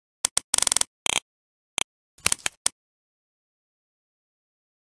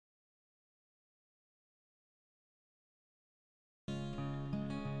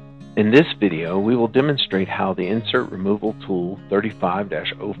In this video, we will demonstrate how the Insert Removal Tool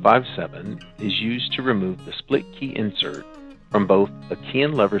 35-057 is used to remove the split key insert from both a key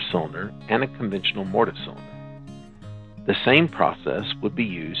and lever cylinder and a conventional mortise cylinder. The same process would be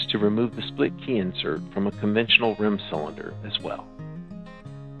used to remove the split key insert from a conventional rim cylinder as well.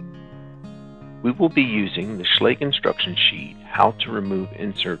 We will be using the Schlage instruction sheet, How to Remove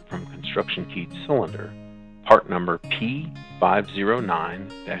Insert from Construction Keyed Cylinder, part number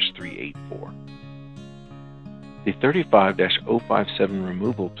P509-384. The 35-057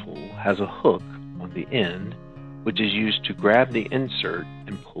 removal tool has a hook on the end which is used to grab the insert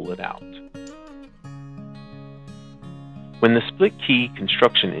and pull it out. When the split key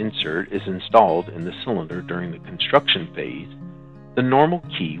construction insert is installed in the cylinder during the construction phase, the normal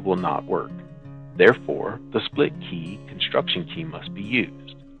key will not work. Therefore, the split key construction key must be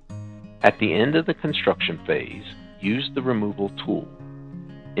used. At the end of the construction phase, use the removal tool.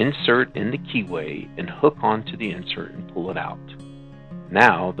 Insert in the keyway and hook onto the insert and pull it out.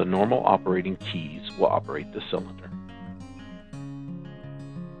 Now the normal operating keys will operate the cylinder.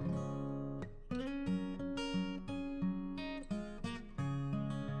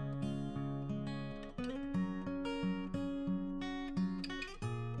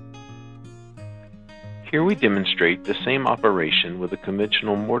 Here we demonstrate the same operation with a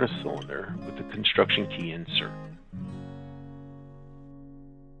conventional mortise cylinder with the construction key insert.